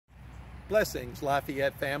Blessings,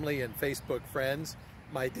 Lafayette family and Facebook friends.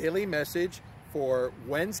 My daily message for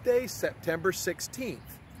Wednesday, September 16th.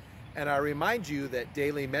 And I remind you that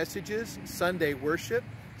daily messages, Sunday worship,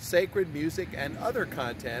 sacred music, and other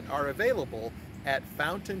content are available at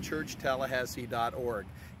fountainchurchtallahassee.org.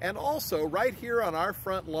 And also right here on our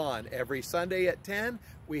front lawn, every Sunday at 10,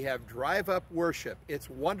 we have drive-up worship. It's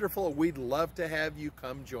wonderful. We'd love to have you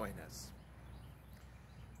come join us.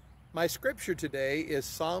 My scripture today is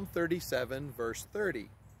Psalm 37, verse 30.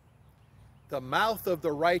 The mouth of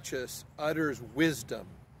the righteous utters wisdom,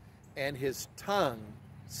 and his tongue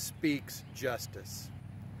speaks justice.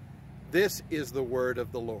 This is the word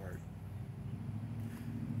of the Lord.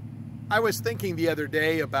 I was thinking the other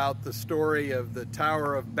day about the story of the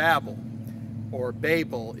Tower of Babel, or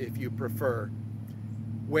Babel if you prefer,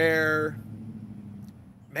 where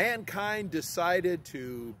mankind decided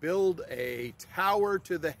to build a tower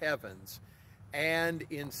to the heavens, and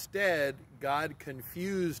instead God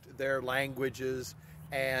confused their languages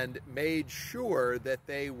and made sure that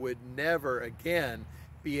they would never again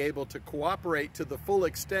be able to cooperate to the full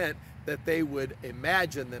extent that they would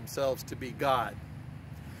imagine themselves to be God.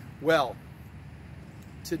 Well,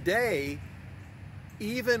 today,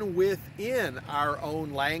 even within our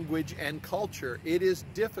own language and culture, it is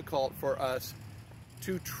difficult for us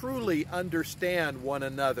to truly understand one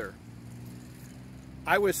another.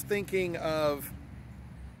 I was thinking of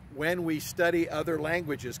when we study other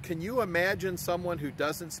languages. Can you imagine someone who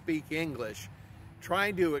doesn't speak English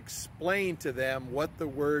trying to explain to them what the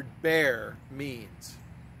word bear means?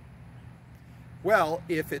 Well,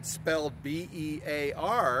 if it's spelled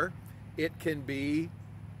B-E-A-R, it can be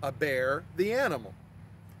a bear, the animal.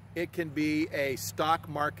 It can be a stock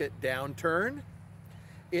market downturn.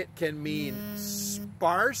 It can mean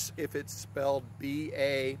sparse if it's spelled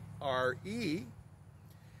B-A-R-E.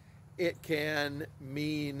 It can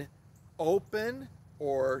mean open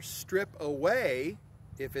or strip away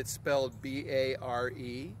if it's spelled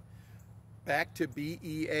B-A-R-E. Back to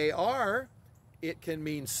B-E-A-R, it can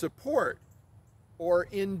mean support or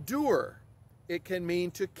endure. It can mean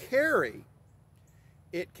to carry.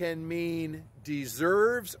 It can mean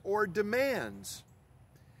deserves or demands.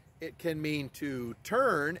 It can mean to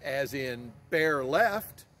turn, as in bear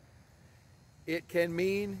left. It can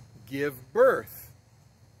mean give birth.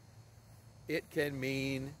 It can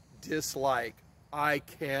mean dislike. I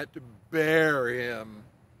can't bear him.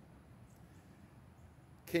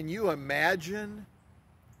 Can you imagine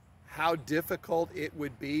how difficult it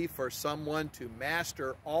would be for someone to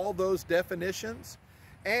master all those definitions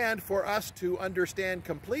and for us to understand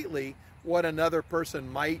completely what another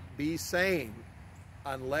person might be saying,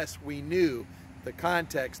 unless we knew the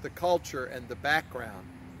context, the culture, and the background?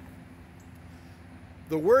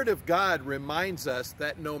 The Word of God reminds us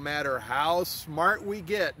that no matter how smart we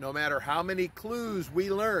get, no matter how many clues we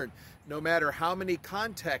learn, no matter how many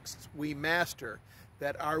contexts we master,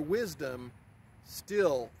 that our wisdom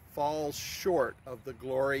still falls short of the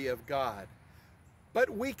glory of God. But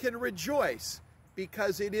we can rejoice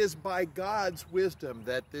because it is by God's wisdom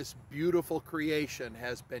that this beautiful creation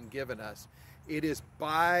has been given us. It is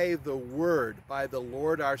by the Word, by the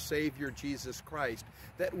Lord our Savior Jesus Christ,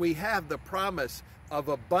 that we have the promise of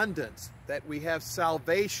abundance, that we have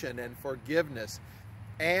salvation and forgiveness,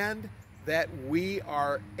 and that we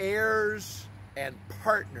are heirs and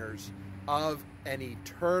partners of an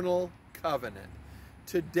eternal covenant.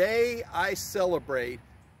 Today I celebrate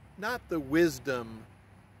not the wisdom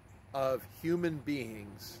of human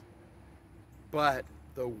beings, but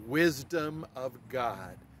the wisdom of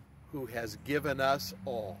God, who has given us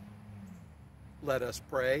all. Let us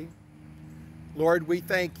pray. Lord, we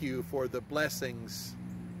thank you for the blessings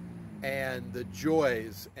and the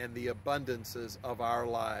joys and the abundances of our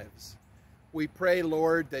lives. We pray,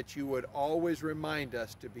 Lord, that you would always remind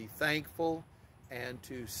us to be thankful and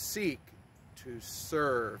to seek, to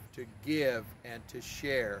serve, to give, and to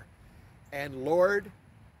share. And Lord,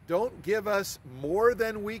 don't give us more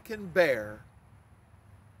than we can bear,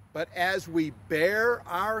 but as we bear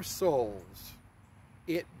our souls,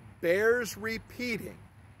 it bears repeating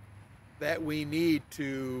that we need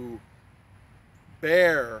to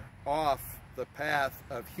bear off the path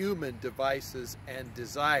of human devices and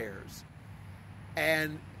desires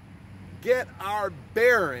and get our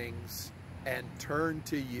bearings and turn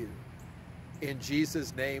to you. In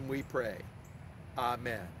Jesus' name we pray.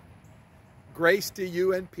 Amen. Grace to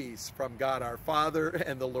you and peace from God our Father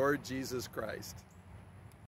and the Lord Jesus Christ.